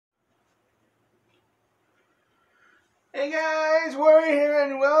Hey guys, we're here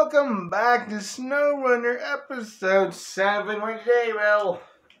and welcome back to SnowRunner episode 7. Where today, well,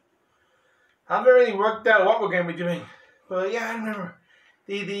 I haven't really worked out what we're going to be doing. But yeah, I remember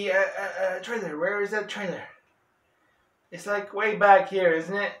the trailer. Where is that trailer? It's like way back here,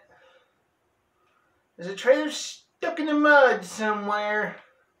 isn't it? There's a trailer stuck in the mud somewhere.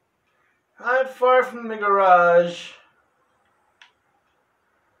 Not far from the garage.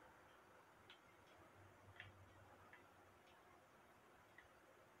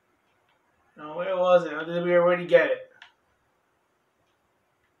 Oh, where was it? Or did we already get it?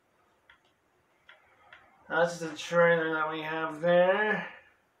 That's the trailer that we have there.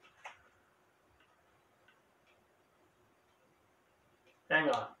 Hang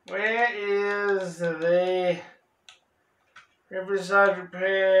on. Where is the Riverside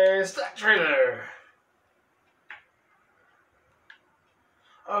Repair stock trailer?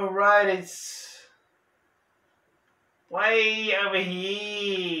 Alright, it's way over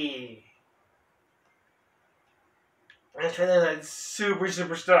here. This trailer that's super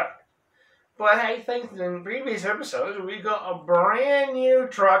stuck. But hey, thanks to the previous episodes, we got a brand new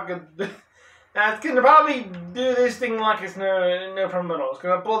truck that's gonna probably do this thing like it's no problem at all. It's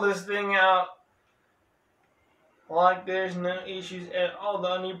gonna pull this thing out like there's no issues at all. The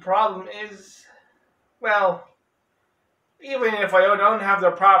only problem is, well, even if I don't have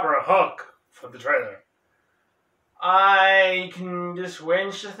the proper hook for the trailer, I can just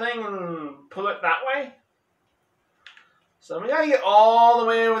winch the thing and pull it that way. So we gotta get all the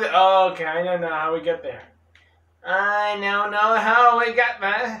way over there. Okay, I don't know how we get there. I don't know how we got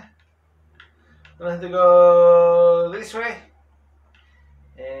there. We'll have to go this way.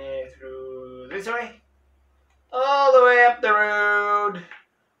 And through this way. All the way up the road.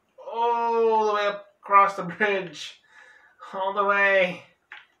 All the way up across the bridge. All the way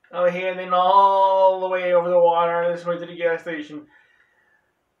over here. And then all the way over the water. This way to the gas station.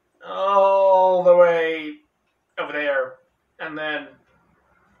 All the way over there. And then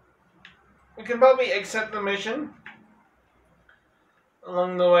we can probably accept the mission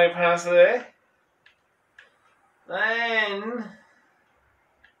along the way past there. Then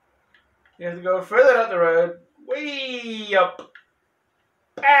you have to go further up the road, way up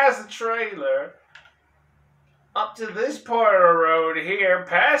past the trailer, up to this part of the road here,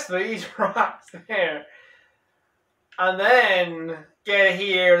 past these rocks there, and then get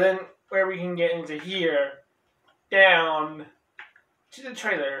here, then where we can get into here. Down to the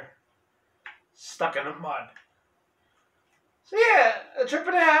trailer, stuck in the mud. So yeah, a trip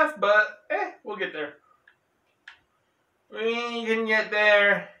and a half, but we'll get there. We can get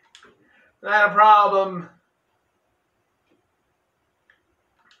there, not a problem.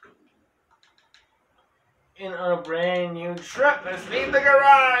 In a brand new truck. Let's leave the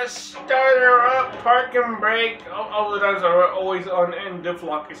garage, start her up, park and brake. All the times are always on, and diff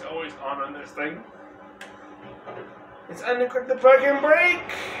lock is always on this thing. It's unequipped the park and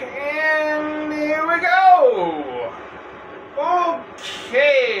brake, and here we go!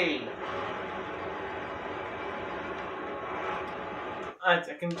 Okay! I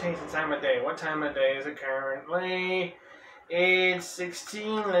can change the time of day. What time of day is it currently? It's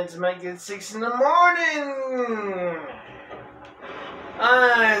 16. Let's make it 6 in the morning!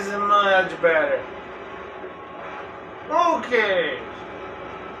 That's much better. Okay!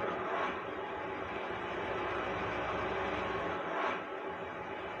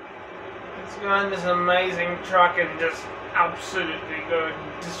 Let's go in this amazing truck and just absolutely go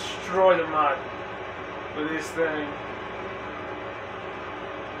destroy the mud with this thing.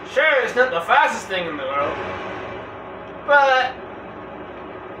 Sure, it's not the fastest thing in the world, but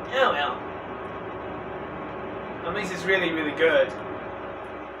oh well. At least it's really good.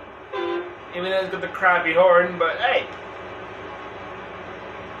 Even though it's got the crappy horn, but hey.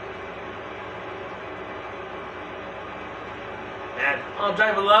 And I'll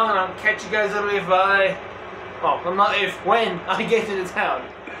drive along and I'll catch you guys up if I... well, not if, when I get to the town.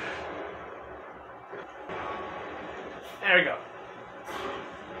 There we go.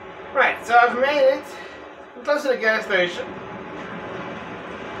 Right, so I've made it. I'm close to the gas station.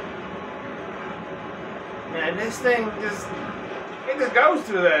 Man, this thing just... it just goes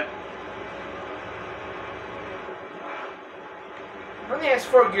through that. It only has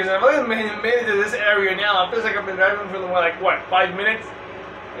 4 gears. I've only made it to this area now. It feels like I've been driving for like, what, 5 minutes?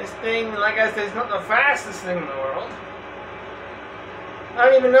 This thing, like I said, is not the fastest thing in the world. I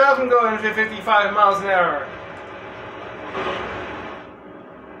don't even know if I'm going 55 miles an hour.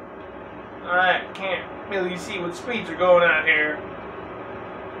 I can't really see what speeds are going at here.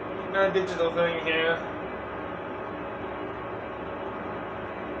 No digital thing here.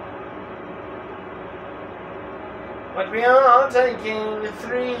 But we are taking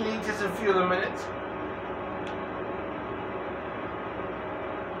 3 liters of fuel a minute.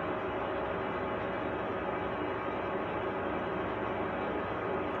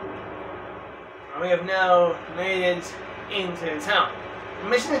 We have now made it into the town. The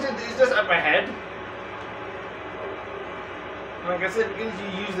mission is just up ahead. Like I said, because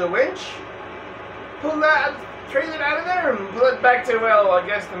you use the winch, pull that trailer out of there and pull it back to, well, I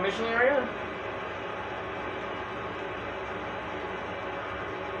guess the mission area.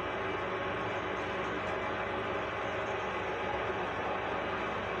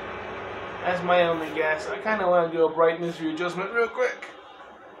 That's my only guess. I kind of want to do a brightness readjustment real quick.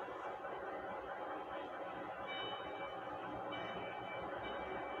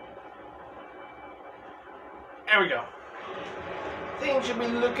 There we go. Things should be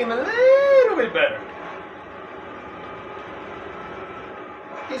looking a little bit better.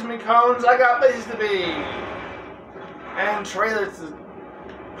 Excuse me, cones, I got places to be. And trailers to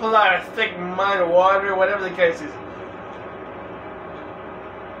pull out a thick mud of water, whatever the case is.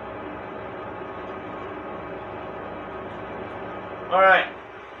 Alright.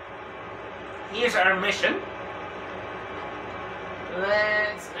 Here's our mission.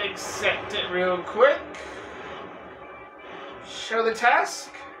 Let's accept it real quick. Show the task.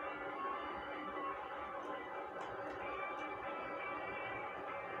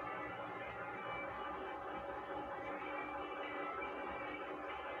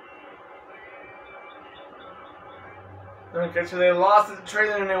 Okay, so they lost the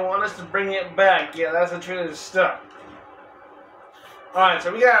trailer and they want us to bring it back. Yeah, that's the trailer's stuck. Alright,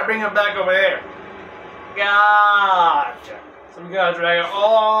 so we gotta bring it back over there. Gotcha. So we gotta drag it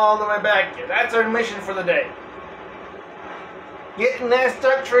all the way back here. That's our mission for the day. Getting that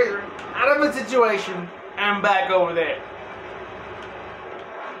stuck trailer out of a situation and back over there.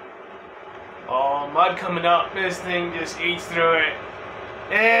 Oh, mud coming up. This thing just eats through it.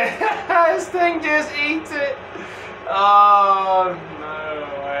 Yeah, this thing just eats it. Oh,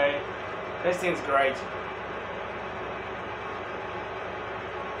 no way. This thing's great.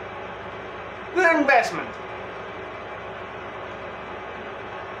 Good investment.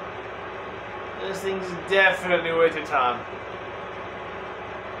 This thing's definitely worth your time.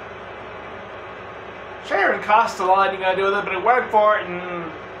 Sure, it costs a lot. You gotta do a little bit of work for it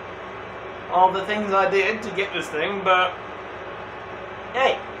and all the things I did to get this thing, but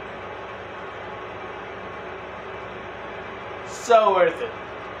hey, so worth it.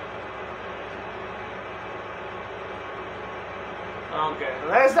 Okay,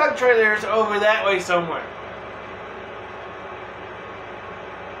 that stock trailer's over that way somewhere.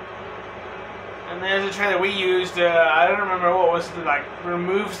 And there's a trailer we used, I don't remember what was to like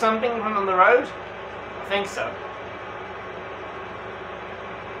remove something from on the road. I think so.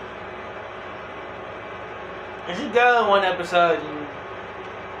 I should go one episode and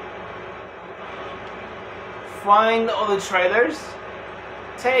find all the trailers,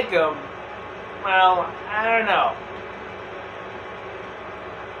 take them. Well, I don't know.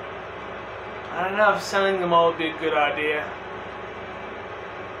 I don't know if selling them all would be a good idea.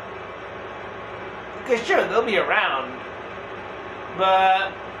 Because sure, they'll be around.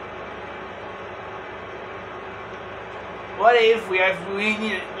 But what if we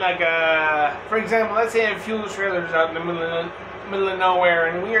need like a, for example, let's say a fuel trailer is out in the middle of nowhere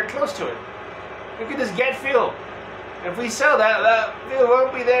and we are close to it. We could just get fuel. If we sell that, that fuel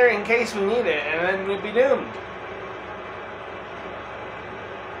won't be there in case we need it, and then we'd be doomed.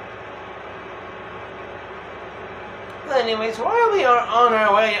 Anyways, while we are on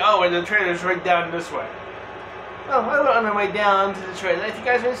our way, oh, and the trailer's right down this way. Well, while we're on our way down to the trailer, if you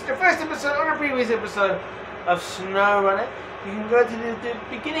guys missed the first episode or the previous episode of Snow Runner, you can go to the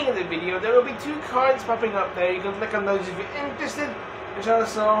beginning of the video. There will be 2 cards popping up there. You can click on those if you're interested. There's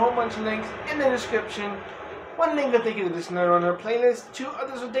also a whole bunch of links in the description. One link will take you to the Snow Runner playlist, 2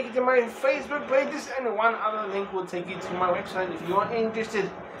 others will take you to my Facebook pages, and 1 other link will take you to my website if you are interested.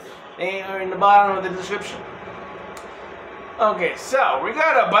 They are in the bottom of the description. Okay, so we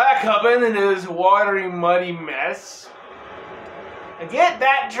gotta back up into this watery, muddy mess. And get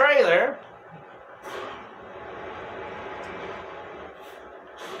that trailer.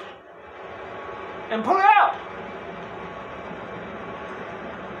 And pull it out.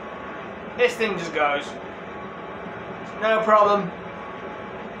 This thing just goes. It's no problem.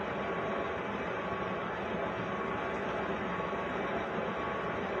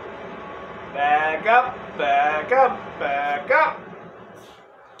 Back up, back up, back up.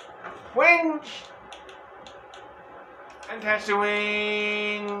 Winch. Attach the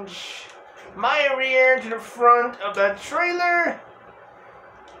winch. My rear to the front of that trailer.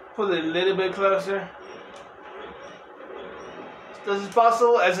 Pull it a little bit closer. does it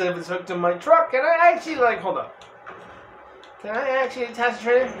bustle as if it's hooked to my truck? Can I actually, like, hold up. Can I actually attach the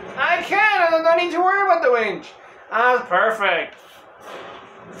trailer? I can! I don't need to worry about the winch. That's perfect.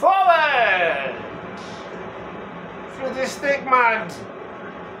 Forward! Through this thick mud.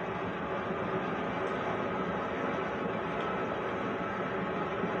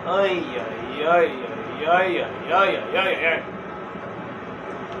 Ay, ay, ay, ay, ay, ay, ay, ay, ay.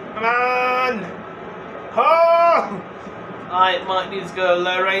 Come on! Oh! I might need to go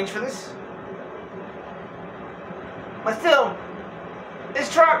low range for this. But still,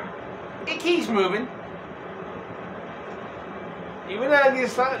 this truck, it keeps moving. Even though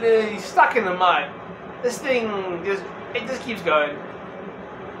it's slightly stuck in the mud, this thing it just keeps going.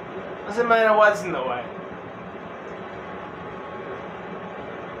 Doesn't matter what's in the way.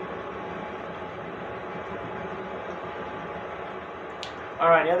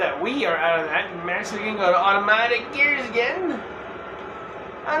 Alright, now that we are out of that mess, we can go to automatic gears again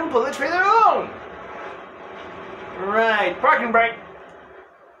and pull the trailer along. Right, parking brake.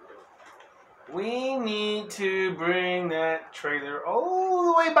 We need to bring that trailer all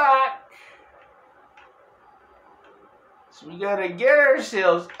the way back. So we gotta get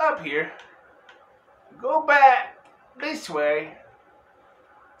ourselves up here, go back this way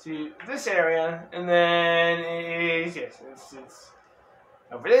to this area, and then it's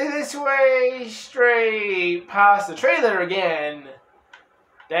over this way, straight past the trailer again,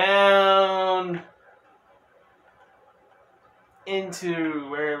 down into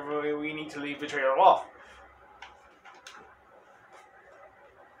wherever we need to leave the trailer off.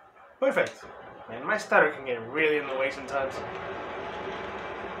 Perfect. Man, my stutter can get really in the way sometimes.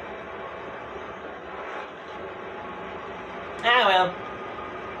 Ah well.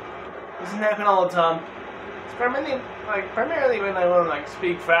 Doesn't happen all the time. It's primarily when I want to like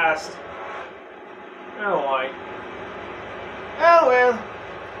speak fast. I don't know why. Oh well.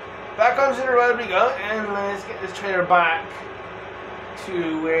 Back onto the road we go, and let's get this trailer back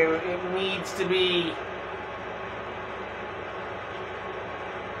to where it needs to be.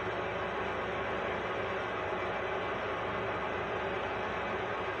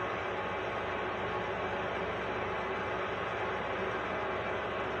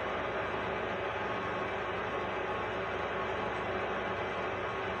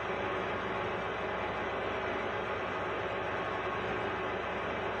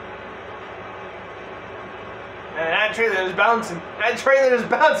 That trailer is bouncing. That trailer is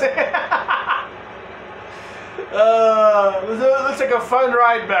bouncing. Looks like a fun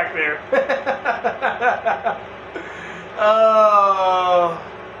ride back there. Oh.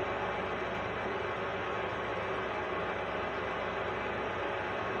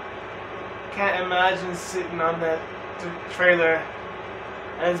 Can't imagine sitting on that trailer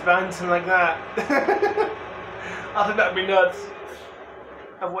and it's bouncing like that. I think that'd be nuts.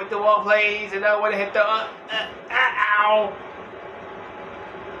 Avoid the wall, please. I don't want to hit the ow!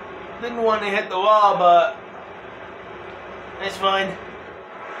 Didn't want to hit the wall, but it's fine.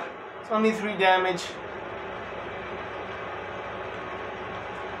 It's only 3 damage.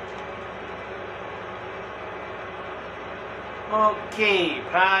 Okay,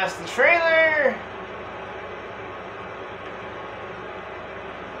 past the trailer.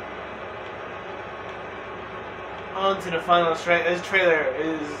 On to the final straight. This trailer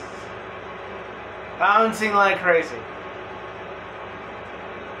is bouncing like crazy.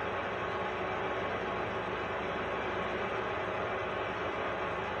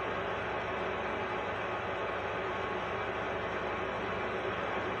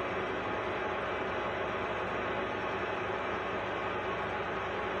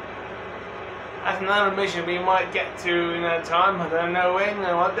 That's another mission we might get to in that time. I don't know when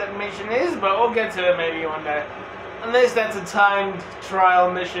or what that mission is, but we'll get to it maybe one day. Unless that's a timed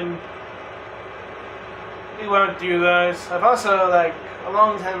trial mission, we won't do those. I've also, like, a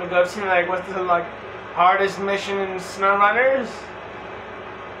long time ago, I've seen, like, what's the, like, hardest mission in SnowRunners.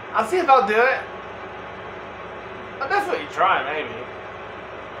 I'll see if I'll do it. I'll definitely try, maybe.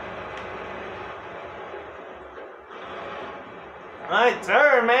 Alright,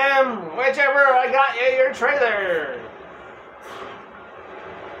 sir, ma'am, whichever, I got you your trailer.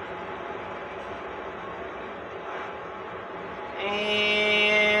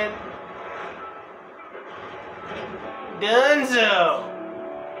 And Dunzo.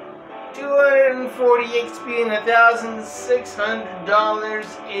 240 XP and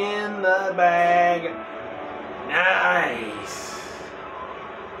 $1,600 in the bag. Nice.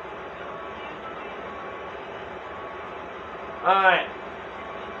 Alright.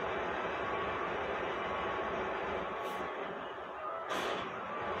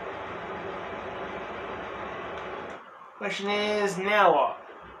 Question is, now what?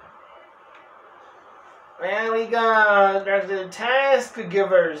 And we got, there's the task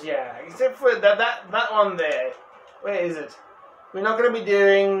givers, yeah. Except for that one there. Where is it? We're not going to be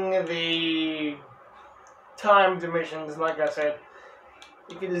doing the timed missions, like I said.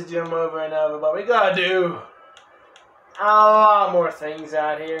 You can just do them over and over, but we gotta do a lot more things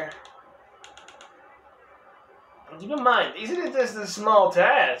out here. And keep in mind, these are just the small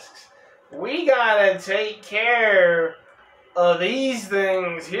tasks. We gotta take care of these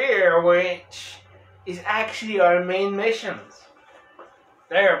things here, which is actually our main missions.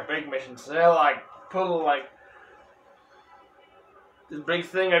 They're big missions. They're like pull like this big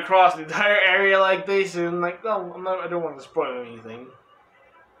thing across the entire area like this, and like, no, I don't want to spoil anything.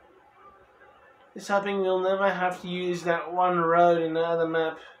 Just hoping you'll never have to use that one road in the other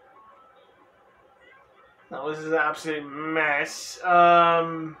map. That was an absolute mess.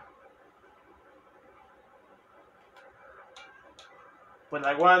 But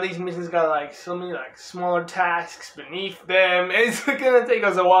like one of these missions got like so many like smaller tasks beneath them. It's gonna take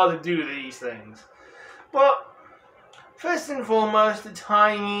us a while to do these things. But first and foremost, the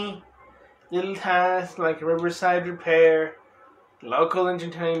tiny little tasks like riverside repair, local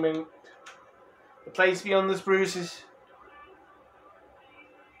entertainment, the place beyond the spruces.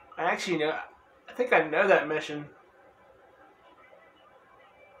 I think I know that mission.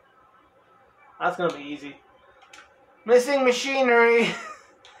 That's gonna be easy. Missing machinery.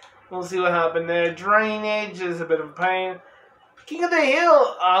 We'll see what happened there. Drainage is a bit of a pain. King of the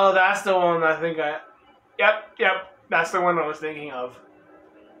Hill. Oh, that's the one I think I... Yep. That's the one I was thinking of.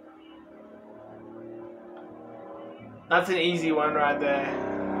 That's an easy one right there.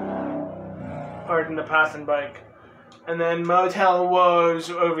 Pardon the passing bike. And then Motel Woes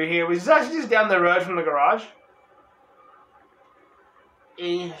over here, which is actually just down the road from the garage.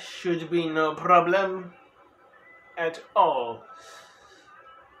 It should be no problem at all.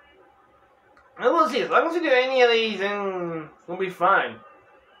 And we'll see. As long as we do any of these, then we'll be fine.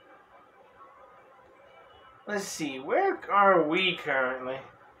 Let's see. Where are we currently?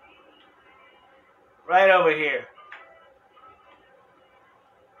 Right over here.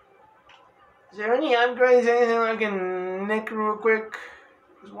 Is there any upgrades, anything I can nick real quick?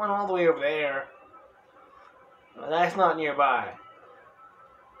 There's one all the way over there. Well, that's not nearby.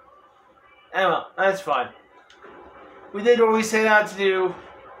 Anyway, that's fine. We did what we set out to do.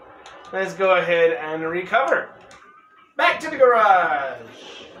 Let's go ahead and recover. Back to the garage.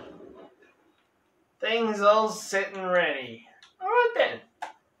 Things all set and ready. Alright then.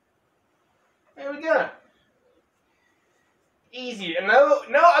 There we go. Easy. And no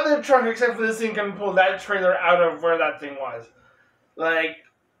other truck except for this thing can pull that trailer out of where that thing was. Like,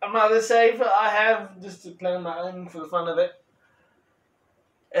 I'm not this safe. I have just to play on my own for the fun of it.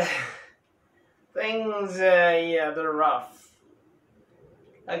 Things, yeah, they're rough.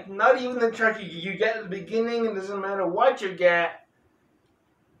 Like, not even the truck you get at the beginning, it doesn't matter what you get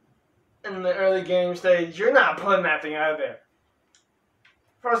in the early game stage, you're not pulling that thing out of there.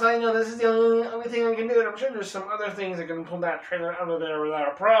 First, I know this is the only thing I can do, and I'm sure there's some other things that can pull that trailer out of there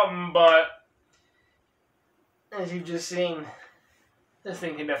without a problem, but as you've just seen, this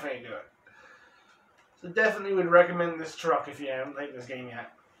thing can definitely do it. So definitely would recommend this truck if you haven't played this game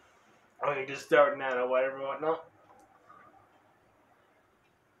yet. Or you're just starting out or whatever, whatnot.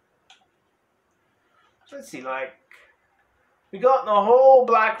 So let's see, like, we got the whole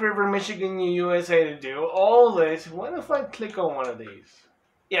Black River, Michigan, USA to do. All this. What if I click on one of these?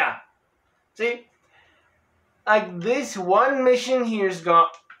 Yeah. See? Like, this one mission here's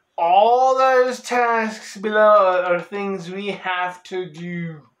got all those tasks below are things we have to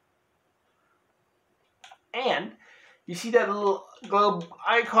do. And you see that little globe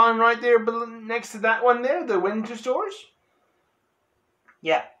icon right there next to that one there, the winter stores?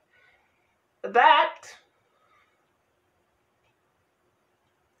 Yeah. That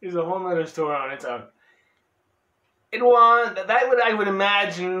is a whole other store on its own. I would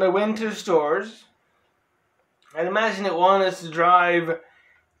imagine the winter stores. I'd imagine it wanted us to drive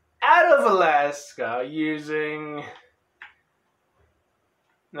out of Alaska using.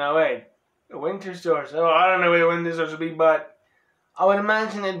 No wait, the winter stores. Oh, I don't know where the winter stores would be, but I would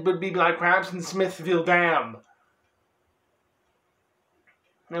imagine it would be like perhaps in Smithfield Dam.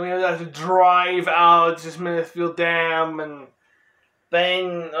 Then we would have to drive out to Smithfield Dam and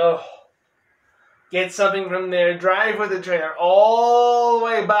then get something from there, drive with the trailer all the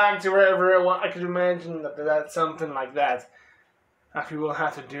way back to wherever it wants. I could imagine that's something like that. Actually, we'll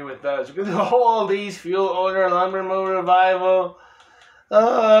have to do with those. Because all these fuel order, lumber mill revival.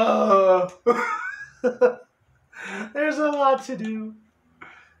 Oh. There's a lot to do.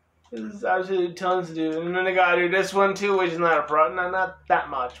 There's absolutely tons to do. And then I gotta do this one too, which is not a problem. Not that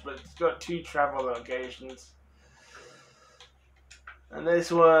much, but it's got 2 travel locations. And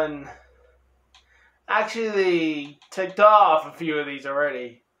this one, actually ticked off a few of these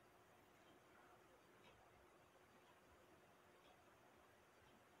already.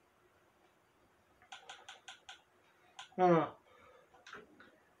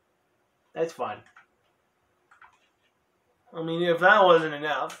 That's fine. I mean, if that wasn't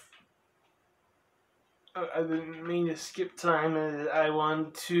enough, I didn't mean to skip time. I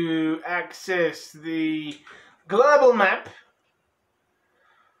want to access the global map.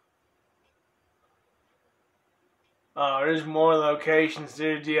 Oh, there's more locations.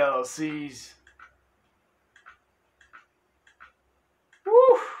 There's DLCs.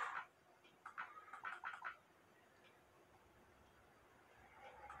 Woo!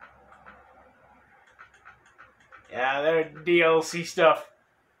 Yeah, there's DLC stuff.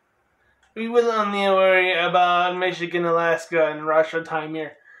 We will only worry about Michigan, Alaska, and Russia time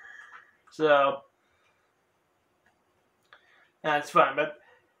here. So, that's fine. But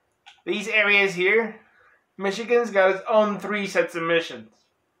these areas here, Michigan's got its own 3 sets of missions.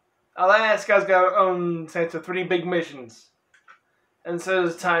 Alaska's got its own sets of 3 big missions. And so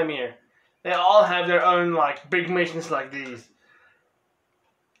does time here. They all have their own, like, big missions like these.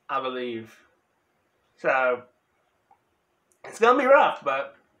 I believe. So, it's gonna be rough,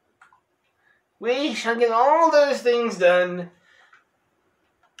 but we shall get all those things done.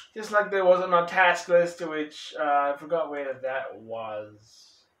 Just like there was on my task list, which I forgot where that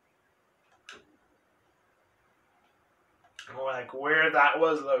was. Or like where that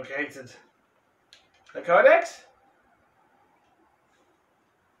was located. The codex?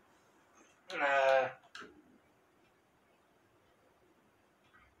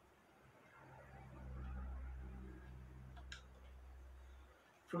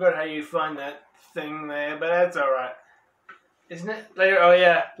 Forgot how you find that thing there, but that's alright. Isn't it? Layer, oh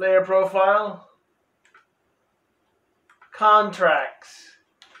yeah, layer profile. Contracts.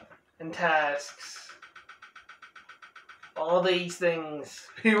 And tasks. All these things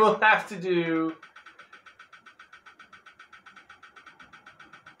we will have to do.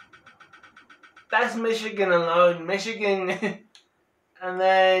 That's Michigan alone. Michigan. And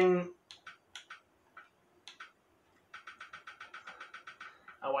then...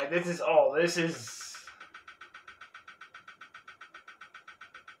 Oh wait, this is all. This is...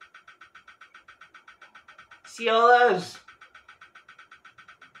 See all those?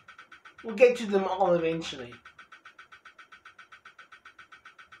 We'll get to them all eventually.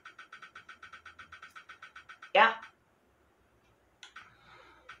 Yeah.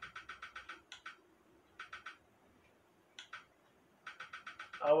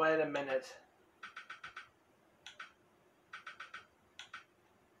 Oh, wait a minute.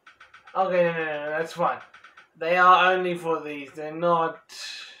 Okay, no, that's fine. They are only for these. They're not...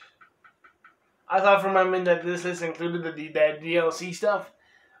 I thought from a minute that this list included the DLC stuff,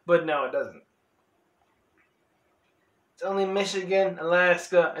 but no, it doesn't. It's only Michigan,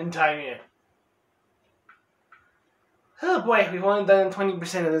 Alaska, and Taiwan. Oh boy, we've only done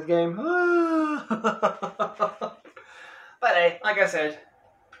 20% of this game. But hey, like I said,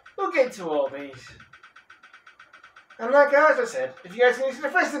 we'll get to all these. And like I said, if you guys can see the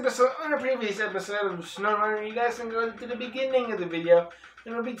first episode or the previous episode of SnowRunner, you guys can go to the beginning of the video.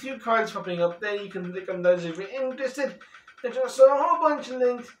 There will be 2 cards popping up there. You can click on those if you're interested. There's also a whole bunch of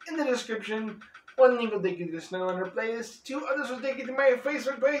links in the description. One link will take you to the SnowRunner playlist, 2 others will take you to my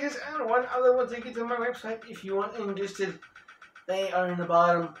Facebook pages, and 1 other will take you to my website if you are interested. They are in the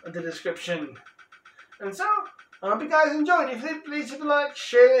bottom of the description. And so, I hope you guys enjoyed. If you did, please hit a like,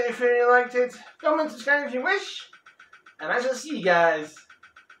 share it if you really liked it, comment, subscribe if you wish, and I shall see you guys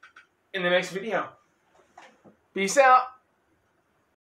in the next video. Peace out.